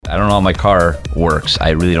I don't know how my car works. I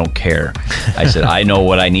really don't care. I said, I know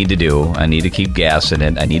what I need to do. I need to keep gas in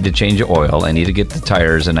it. I need to change the oil. I need to get the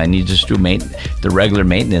tires, and I need to just do the regular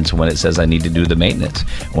maintenance when it says I need to do the maintenance.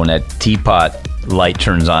 When that teapot light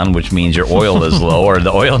turns on, which means your oil is low or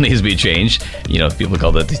the oil needs to be changed, people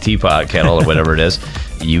call it the teapot kettle or whatever it is,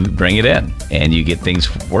 you bring it in and you get things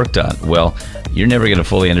worked on. Well, you're never going to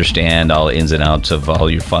fully understand all the ins and outs of all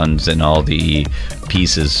your funds and all the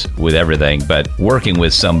pieces with everything, but working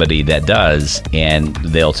with somebody that does, and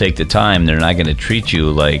they'll take the time, they're not going to treat you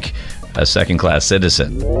like a second-class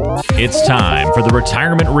citizen. It's time for the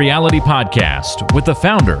Retirement Reality Podcast with the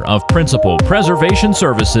founder of Principal Preservation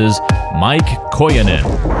Services, Mike Koyanen.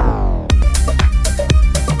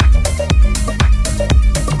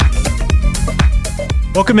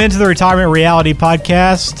 Welcome into the Retirement Reality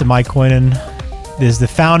Podcast. Mike Koyanen is the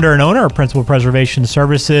founder and owner of Principal Preservation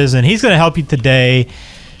Services, and he's going to help you today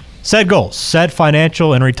set goals, set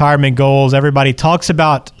financial and retirement goals. Everybody talks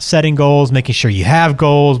about setting goals, making sure you have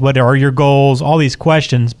goals. What are your goals? All these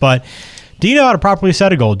questions. But do you know how to properly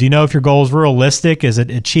set a goal? Do you know if your goal is realistic? Is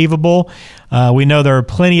it achievable? We know there are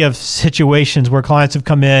plenty of situations where clients have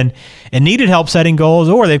come in and needed help setting goals,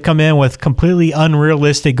 or they've come in with completely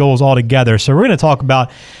unrealistic goals altogether. So we're going to talk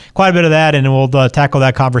about quite a bit of that, and we'll tackle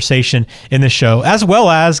that conversation in the show, as well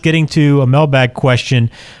as getting to a mailbag question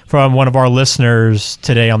from one of our listeners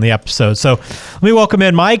today on the episode. So let me welcome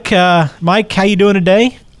in Mike. Mike, how you doing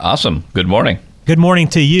today? Awesome. Good morning. Good morning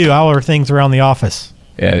to you. How are things around the office?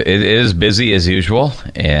 Yeah, it is busy as usual,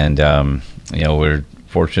 and we're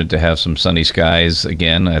fortunate to have some sunny skies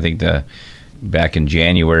again. I think back in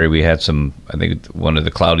January we had one of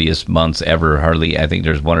the cloudiest months ever. I think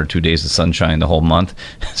there's 1 or 2 days of sunshine the whole month.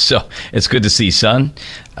 So it's good to see sun.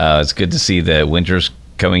 It's good to see the winter's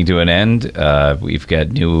coming to an end. We've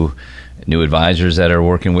got new advisors that are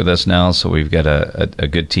working with us now, so we've got a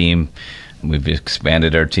good team. We've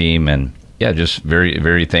expanded our team, and just very,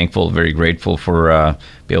 very thankful, very grateful for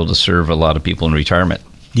be able to serve a lot of people in retirement.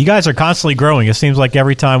 You guys are constantly growing. It seems like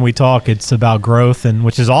every time we talk, it's about growth, and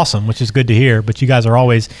which is awesome, which is good to hear. But you guys are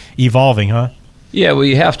always evolving, huh? Yeah, well,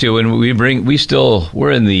 you have to, and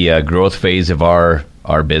we're in the growth phase of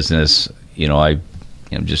our business. I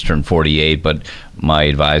just turned 48, but my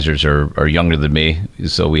advisors are younger than me,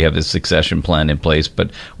 so we have a succession plan in place.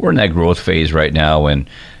 But we're in that growth phase right now, and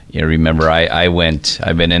remember,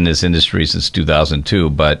 I've been in this industry since 2002,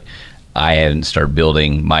 but I hadn't started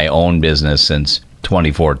building my own business since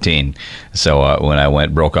 2014. So when I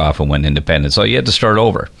broke off and went independent. So you had to start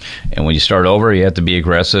over. And when you start over, you have to be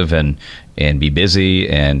aggressive and be busy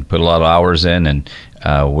and put a lot of hours in. And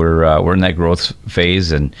we're in that growth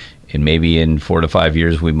phase. And maybe in 4 to 5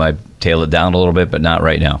 years, we might tail it down a little bit, but not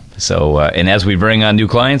right now. So, and as we bring on new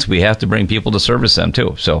clients, we have to bring people to service them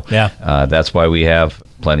too. So that's why we have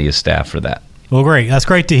plenty of staff for that. Well, great. That's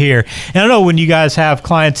great to hear. And I know when you guys have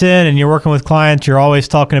clients in and you're working with clients, you're always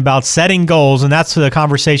talking about setting goals. And that's the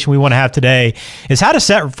conversation we want to have today, is how to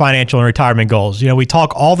set financial and retirement goals. We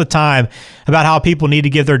talk all the time about how people need to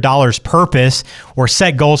give their dollars purpose or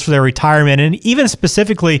set goals for their retirement. And even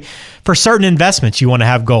specifically for certain investments, you want to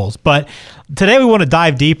have goals. But today we want to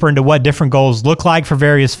dive deeper into what different goals look like for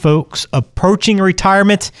various folks approaching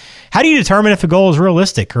retirement. How do you determine if a goal is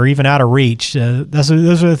realistic or even out of reach? Those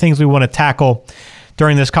are the things we want to tackle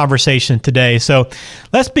during this conversation today. So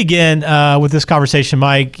let's begin with this conversation,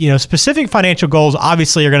 Mike. Specific financial goals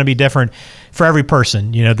obviously are going to be different for every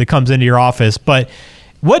person, that comes into your office. But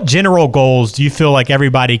what general goals do you feel like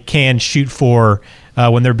everybody can shoot for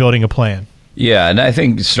when they're building a plan? Yeah, and I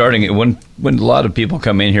think starting when a lot of people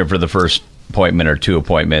come in here for the first appointment or 2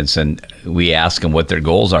 appointments, and we ask them what their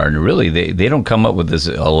goals are, and really they don't come up with this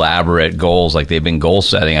elaborate goals like they've been goal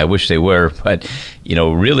setting. I wish they were, but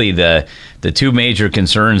really the 2 major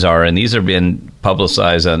concerns are, and these have been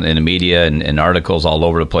publicized in the media and articles all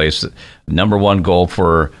over the place. Number one goal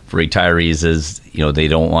for retirees is they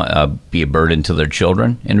don't want to be a burden to their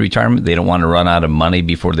children in retirement. They don't want to run out of money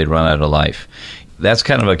before they run out of life. That's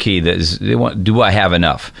kind of a key. That is, do I have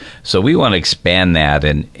enough? So we want to expand that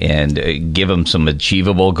and give them some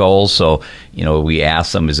achievable goals. So, we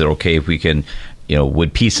ask them, is it okay if we can,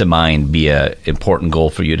 would peace of mind be a important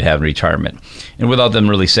goal for you to have in retirement? And without them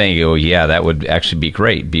really saying, oh yeah, that would actually be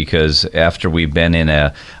great, because after we've been in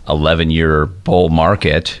a 11-year bull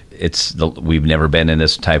market, we've never been in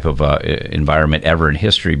this type of environment ever in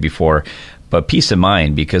history before. But peace of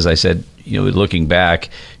mind, because I said, looking back,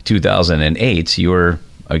 2008, you were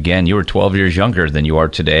 12 years younger than you are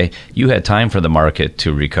today. You had time for the market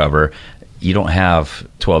to recover. You don't have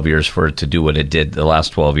 12 years for it to do what it did the last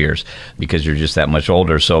 12 years because you're just that much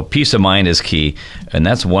older. So peace of mind is key. And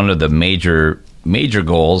that's one of the major major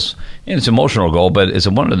goals, and it's an emotional goal, but it's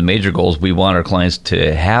one of the major goals. We want our clients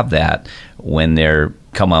to have that when they're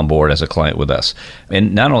come on board as a client with us.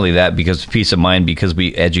 And not only that, because of peace of mind, because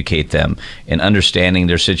we educate them in understanding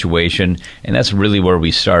their situation. And that's really where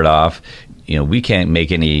we start off. We can't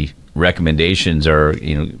make any recommendations or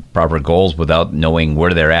proper goals without knowing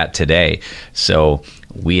where they're at today. So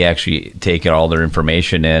we actually take all their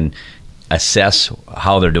information and assess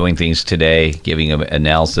how they're doing things today, giving them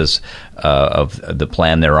analysis of the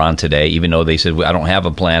plan they're on today. Even though they said, I don't have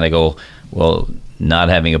a plan, I go, well, not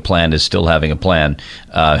having a plan is still having a plan.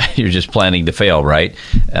 You're just planning to fail, right?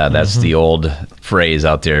 That's the old phrase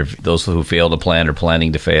out there. Those who fail to plan are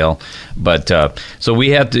planning to fail. But so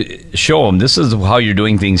we have to show them this is how you're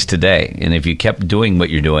doing things today. And if you kept doing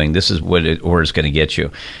what you're doing, this is where it's going to get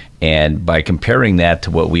you. And by comparing that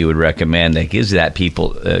to what we would recommend, that gives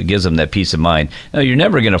gives them that peace of mind. Now, you're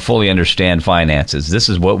never going to fully understand finances. This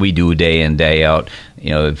is what we do day in, day out.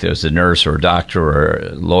 If there's a nurse or a doctor or a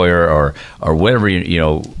lawyer or whatever,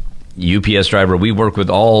 UPS driver, we work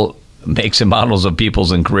with all makes and models of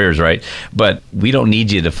people's and careers, right? But we don't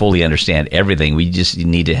need you to fully understand everything. We just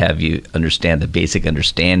need to have you understand the basic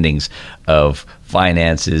understandings of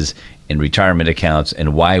finances and retirement accounts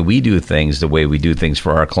and why we do things the way we do things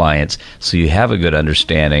for our clients, so you have a good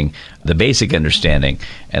understanding, the basic understanding.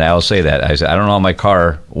 And I will say that. I said, I don't know how my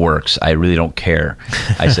car works. I really don't care.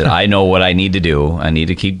 I said, I know what I need to do. I need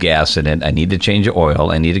to keep gas in it. I need to change the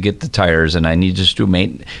oil. I need to get the tires. And I need to just do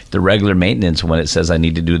the regular maintenance when it says I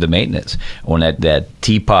need to do the maintenance. When that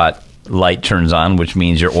teapot light turns on, which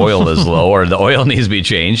means your oil is low or the oil needs to be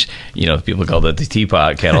changed. People call it the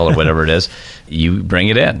teapot kettle or whatever it is. You bring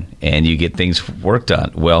it in and you get things worked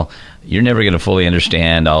on. Well, you're never going to fully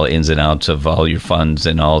understand all the ins and outs of all your funds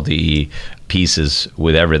and all the pieces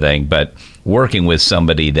with everything, but working with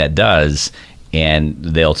somebody that does, and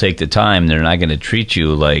they'll take the time, they're not going to treat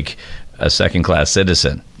you like a second-class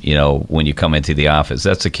citizen, when you come into the office.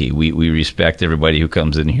 That's the key. We respect everybody who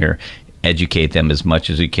comes in here, educate them as much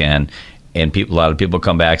as we can. And a lot of people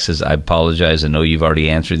come back and says, I apologize, I know you've already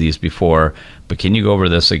answered these before, but can you go over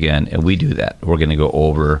this again? And we do that. We're going to go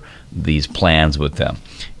over these plans with them.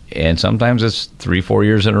 And sometimes it's 3-4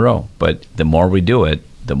 years in a row. But the more we do it,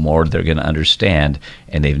 the more they're going to understand,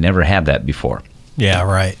 and they've never had that before. Yeah,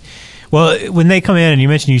 right. Well, when they come in and you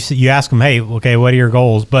mentioned you ask them, hey, okay, what are your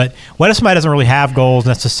goals? But what if somebody doesn't really have goals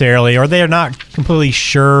necessarily, or they're not completely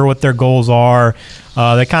sure what their goals are?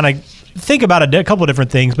 They kind of think about a couple of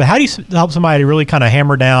different things, but how do you help somebody really kind of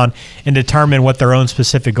hammer down and determine what their own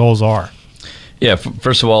specific goals are? Yeah,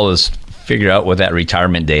 first of all is figure out what that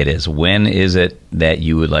retirement date is. When is it that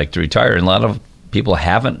you would like to retire? And a lot of people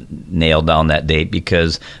haven't nailed down that date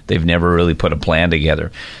because they've never really put a plan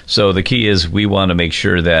together. So the key is we want to make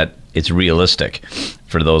sure that it's realistic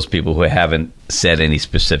for those people who haven't set any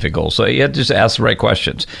specific goals. So you have to just ask the right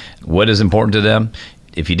questions. What is important to them?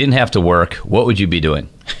 If you didn't have to work, what would you be doing?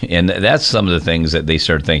 And that's some of the things that they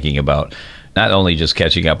start thinking about. Not only just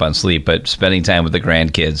catching up on sleep, but spending time with the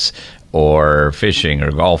grandkids, or fishing,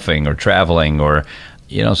 or golfing, or traveling, or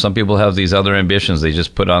some people have these other ambitions they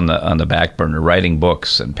just put on the back burner, writing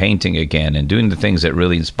books and painting again and doing the things that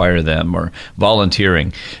really inspire them, or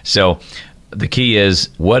volunteering. So the key is,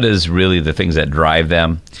 what is really the things that drive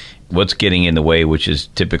them? What's getting in the way, which is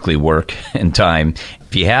typically work and time.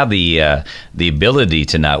 If you have the ability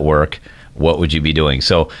to not work, what would you be doing?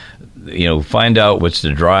 So, find out what's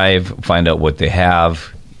the drive, find out what they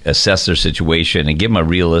have, assess their situation, and give them a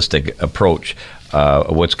realistic approach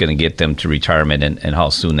of what's going to get them to retirement and how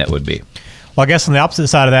soon that would be. Well, I guess on the opposite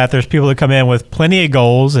side of that, there's people that come in with plenty of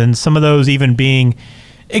goals, and some of those even being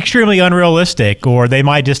extremely unrealistic, or they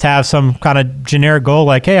might just have some kind of generic goal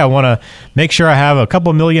like, hey, I want to make sure I have a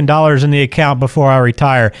couple $1 million in the account before I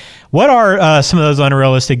retire. What are some of those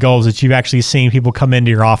unrealistic goals that you've actually seen people come into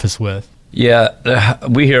your office with? Yeah,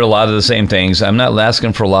 we hear a lot of the same things. I'm not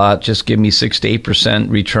asking for a lot. Just give me 6 to 8%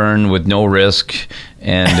 return with no risk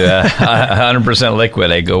and 100% liquid.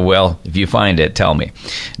 I go, well, if you find it, tell me.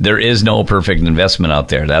 There is no perfect investment out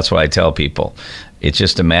there. That's what I tell people. It's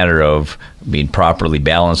just a matter of being properly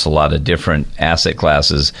balanced, a lot of different asset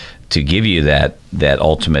classes to give you that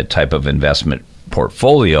ultimate type of investment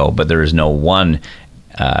portfolio, but there is no one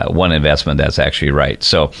investment that's actually right.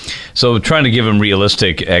 So trying to give them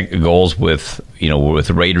realistic goals with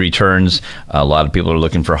rate returns. A lot of people are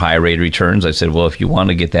looking for high rate returns. I said, well, if you want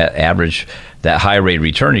to get that high rate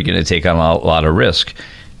return, you're going to take on a lot of risk.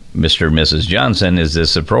 Mr. and Mrs. Johnson, is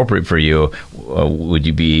this appropriate for you? Would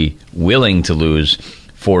you be willing to lose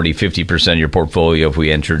 40, 50% of your portfolio if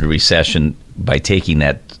we entered a recession by taking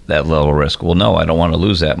that level of risk. Well, no, I don't want to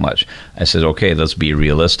lose that much. I said, okay, let's be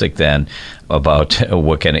realistic then about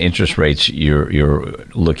what kind of interest rates you're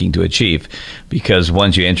looking to achieve, because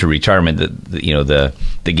once you enter retirement, the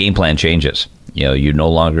game plan changes. You no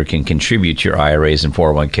longer can contribute to your IRAs and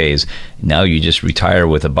 401ks. Now you just retire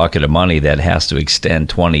with a bucket of money that has to extend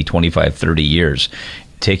 20, 25, 30 years.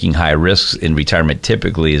 Taking high risks in retirement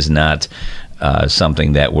typically is not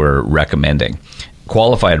something that we're recommending.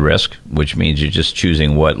 Qualified risk, which means you're just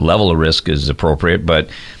choosing what level of risk is appropriate,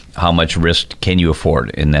 but how much risk can you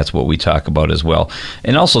afford? And that's what we talk about as well.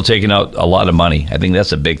 And also taking out a lot of money. I think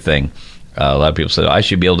that's a big thing. A lot of people said, I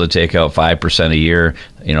should be able to take out 5% a year,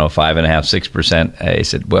 5.5%, 6%. I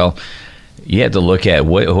said, well, you have to look at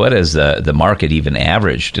what has the market even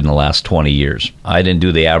averaged in the last 20 years. I didn't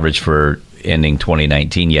do the average for ending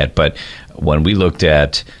 2019 yet, but when we looked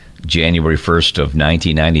at January 1st of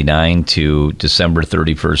 1999 to December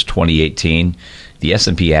 31st, 2018, the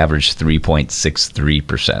S&P averaged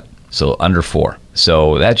 3.63%, so under 4.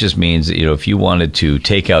 So that just means that, if you wanted to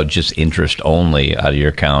take out just interest only out of your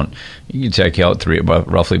account, you can take out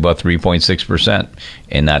roughly about 3.6%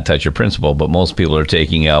 and not touch your principal. But most people are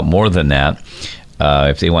taking out more than that.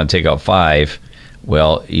 If they want to take out 5,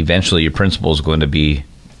 well, eventually your principal is going to be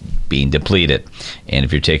being depleted. And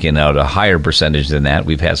if you're taking out a higher percentage than that,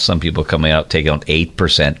 we've had some people coming out taking out 8%,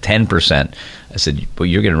 10%. I said, well,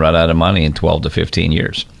 you're going to run out of money in 12 to 15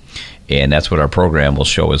 years. And that's what our program will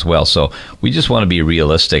show as well. So we just want to be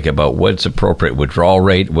realistic about what's appropriate withdrawal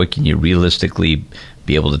rate, what can you realistically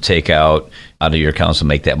be able to take out of your accounts and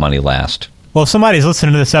make that money last. Well, if somebody's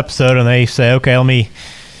listening to this episode and they say, okay, let me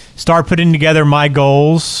start putting together my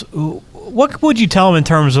goals, what would you tell them in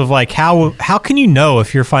terms of like how can you know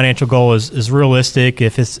if your financial goal is realistic,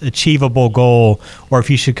 if it's achievable goal, or if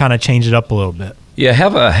you should kind of change it up a little bit? Yeah,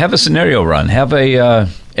 have a scenario run.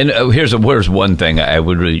 Here's one thing I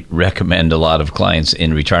would really recommend a lot of clients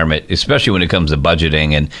in retirement, especially when it comes to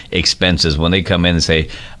budgeting and expenses. When they come in and say,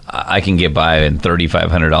 I can get by in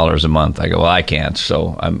 $3,500 a month, I go, well, I can't.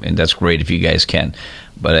 So, and that's great if you guys can.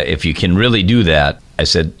 But if you can really do that, I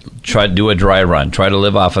said, try to do a dry run. Try to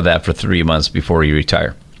live off of that for 3 months before you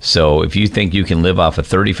retire. So if you think you can live off of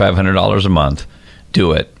 $3,500 a month,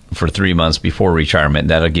 do it for 3 months before retirement.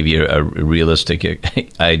 That'll give you a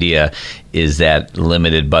realistic idea. Is that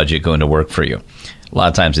limited budget going to work for you? A lot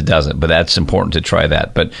of times it doesn't, but that's important to try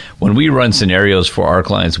that. But when we run scenarios for our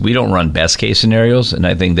clients, we don't run best case scenarios, and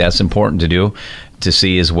I think that's important to do, to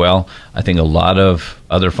see as well. I think a lot of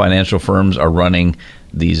other financial firms are running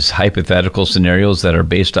these hypothetical scenarios that are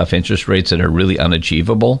based off interest rates that are really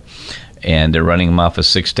unachievable, and they're running them off of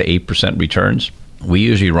 6 to 8% returns. We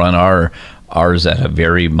usually run ours at a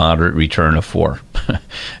very moderate return of 4.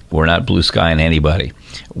 We're not blue skying anybody.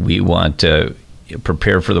 We want to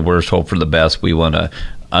prepare for the worst, hope for the best. We want to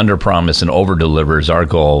under-promise and over-deliver is our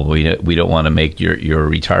goal. We don't want to make your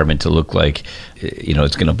retirement to look like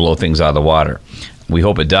it's going to blow things out of the water. We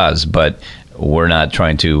hope it does, but we're not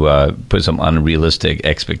trying to put some unrealistic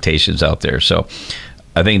expectations out there. So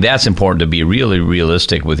I think that's important, to be really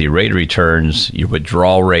realistic with your rate of returns, your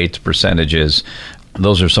withdrawal rates, percentages.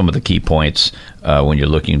 Those are some of the key points when you're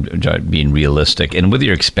looking at being realistic. And with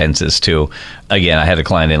your expenses, too. Again, I had a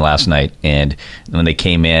client in last night, and when they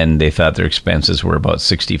came in, they thought their expenses were about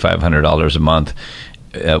 $6,500 a month,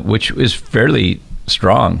 which is fairly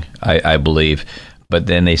strong, I believe. But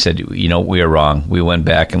then they said, we are wrong. We went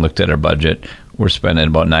back and looked at our budget. We're spending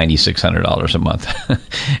about $9,600 a month.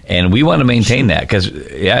 And we want to maintain that because,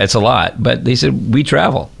 it's a lot. But they said, we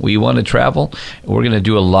travel. We want to travel. We're going to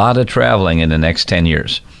do a lot of traveling in the next 10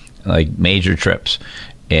 years, like major trips.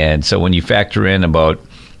 And so when you factor in about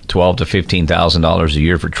 $12,000 to $15,000 a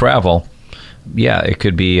year for travel, it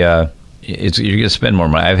could be, you're going to spend more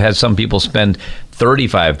money. I've had some people spend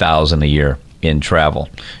 $35,000 a year in travel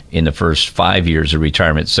in the first 5 years of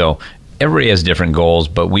retirement. So everybody has different goals,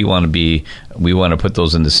 but we want to put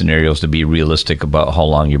those in the scenarios to be realistic about how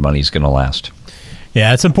long your money is going to last.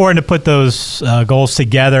 Yeah, it's important to put those goals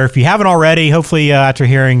together. If you haven't already, hopefully after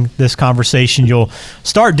hearing this conversation, you'll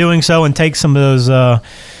start doing so and take some of those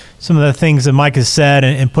some of the things that Mike has said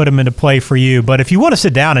and put them into play for you. But if you want to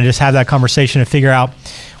sit down and just have that conversation and figure out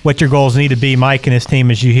what your goals need to be, Mike and his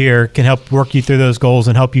team, as you hear, can help work you through those goals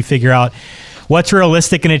and help you figure out what's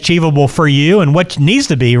realistic and achievable for you and what needs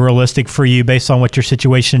to be realistic for you based on what your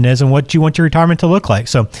situation is and what you want your retirement to look like.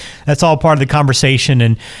 So that's all part of the conversation,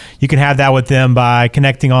 and you can have that with them by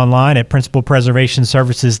connecting online at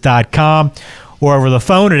principalpreservationservices.com or over the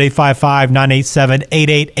phone at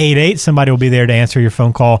 855-987-8888. Somebody will be there to answer your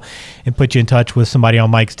phone call and put you in touch with somebody on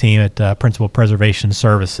Mike's team at Principal Preservation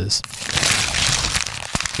Services.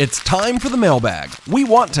 It's time for the mailbag. We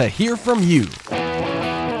want to hear from you.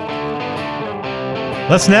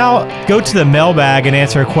 Let's now go to the mailbag and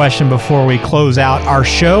answer a question before we close out our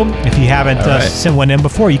show. If you haven't sent one in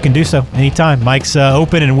before, you can do so anytime. Mike's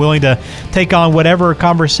open and willing to take on whatever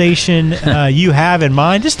conversation you have in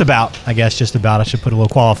mind. Just about. I should put a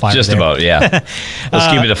little qualifier Just there. about, yeah.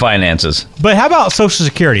 Let's keep it to finances. But how about Social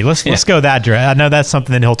Security? Let's go that direction. I know that's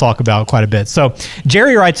something that he'll talk about quite a bit. So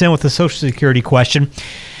Jerry writes in with a Social Security question.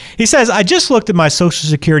 He says, I just looked at my Social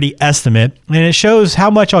Security estimate, and it shows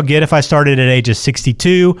how much I'll get if I started at ages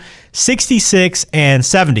 62, 66, and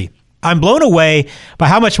 70. I'm blown away by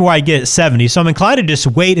how much more I get at 70, so I'm inclined to just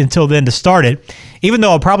wait until then to start it, even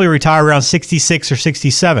though I'll probably retire around 66 or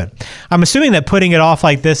 67. I'm assuming that putting it off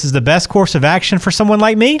like this is the best course of action for someone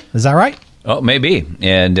like me. Is that right? Oh, maybe.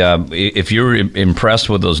 And if you're impressed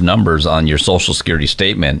with those numbers on your Social Security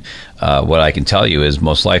statement, what I can tell you is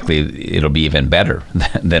most likely it'll be even better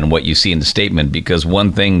than what you see in the statement, because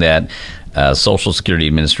one thing that Social Security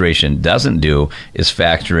Administration doesn't do is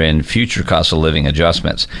factor in future cost of living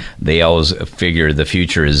adjustments. They always figure the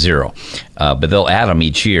future is zero, but they'll add them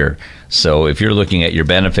each year. So if you're looking at your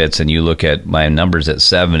benefits and you look at my numbers at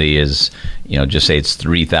 70 is, just say it's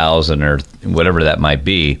 $3,000 or whatever that might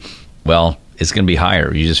be, well, it's going to be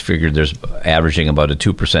higher. You just figured there's averaging about a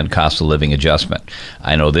 2% cost of living adjustment.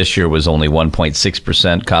 I know this year was only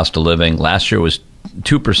 1.6% cost of living. Last year was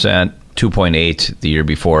 2%, 2.8 the year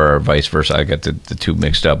before, or vice versa. I got the two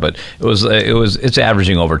mixed up, but it's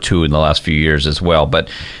averaging over 2 in the last few years as well. But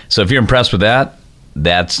so if you're impressed with that,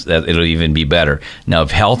 it'll even be better. Now, if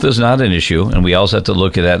health is not an issue, and we also have to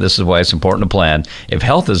look at that, this is why it's important to plan. If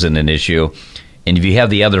health isn't an issue, and if you have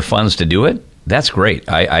the other funds to do it, that's great.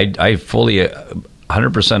 I fully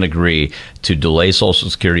 100% agree to delay Social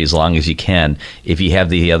Security as long as you can if you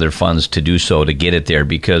have the other funds to do so to get it there,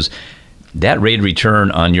 because that rate of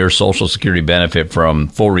return on your Social Security benefit from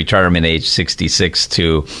full retirement age 66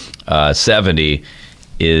 to 70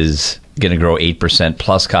 is going to grow 8%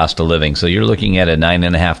 plus cost of living. So you're looking at a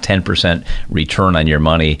 9.5%, 10% return on your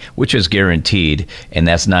money, which is guaranteed, and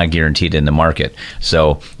that's not guaranteed in the market.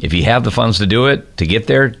 So if you have the funds to do it, to get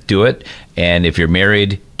there, do it. And if you're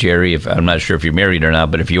married, Jerry, I'm not sure if you're married or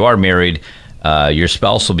not, but if you are married, your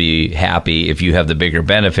spouse will be happy if you have the bigger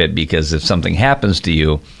benefit, because if something happens to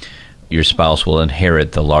you, your spouse will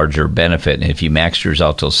inherit the larger benefit. And if you max yours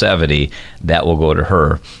out till 70, that will go to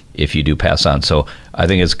her if you do pass on. So I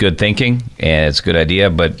think it's good thinking and it's a good idea,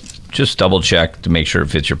 but just double check to make sure it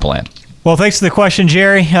fits your plan. Well, thanks for the question,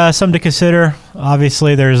 Jerry. Something to consider.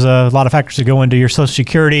 Obviously, there's a lot of factors that go into your Social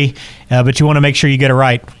Security, but you want to make sure you get it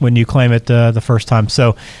right when you claim it the first time.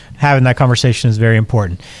 So having that conversation is very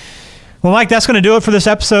important. Well, Mike, that's going to do it for this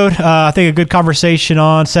episode. I think a good conversation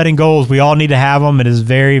on setting goals. We all need to have them. It is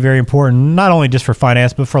very, very important, not only just for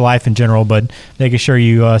finance, but for life in general, but making sure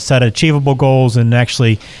you set achievable goals and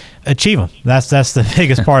actually achieve them. That's the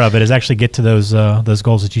biggest part of it, is actually get to those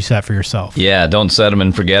goals that you set for yourself. Yeah, don't set them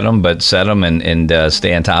and forget them, but set them and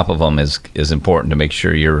stay on top of them is important to make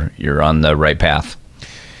sure you're on the right path.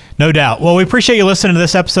 No doubt. Well, we appreciate you listening to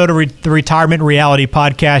this episode of the Retirement Reality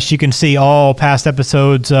Podcast. You can see all past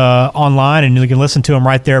episodes online, and you can listen to them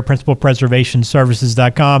right there at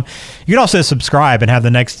principalpreservationservices.com. You can also subscribe and have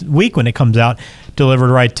the next week when it comes out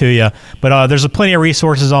delivered right to you. But there's plenty of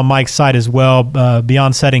resources on Mike's site as well,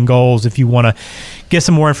 beyond setting goals. If you want to get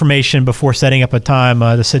some more information before setting up a time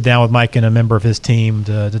to sit down with Mike and a member of his team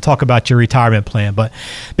to talk about your retirement plan. But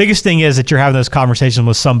biggest thing is that you're having those conversations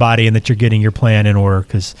with somebody and that you're getting your plan in order,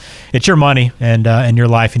 because it's your money and your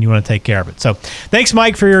life, and you want to take care of it. So thanks,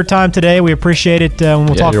 Mike, for your time today. We appreciate it. And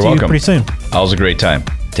we'll talk to you pretty soon. Always a great time.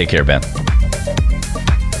 Take care, Ben.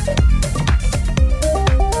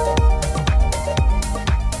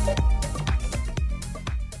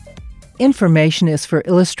 Information is for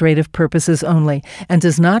illustrative purposes only and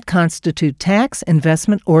does not constitute tax,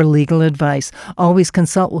 investment, or legal advice. Always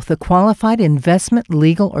consult with a qualified investment,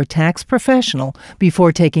 legal, or tax professional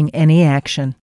before taking any action.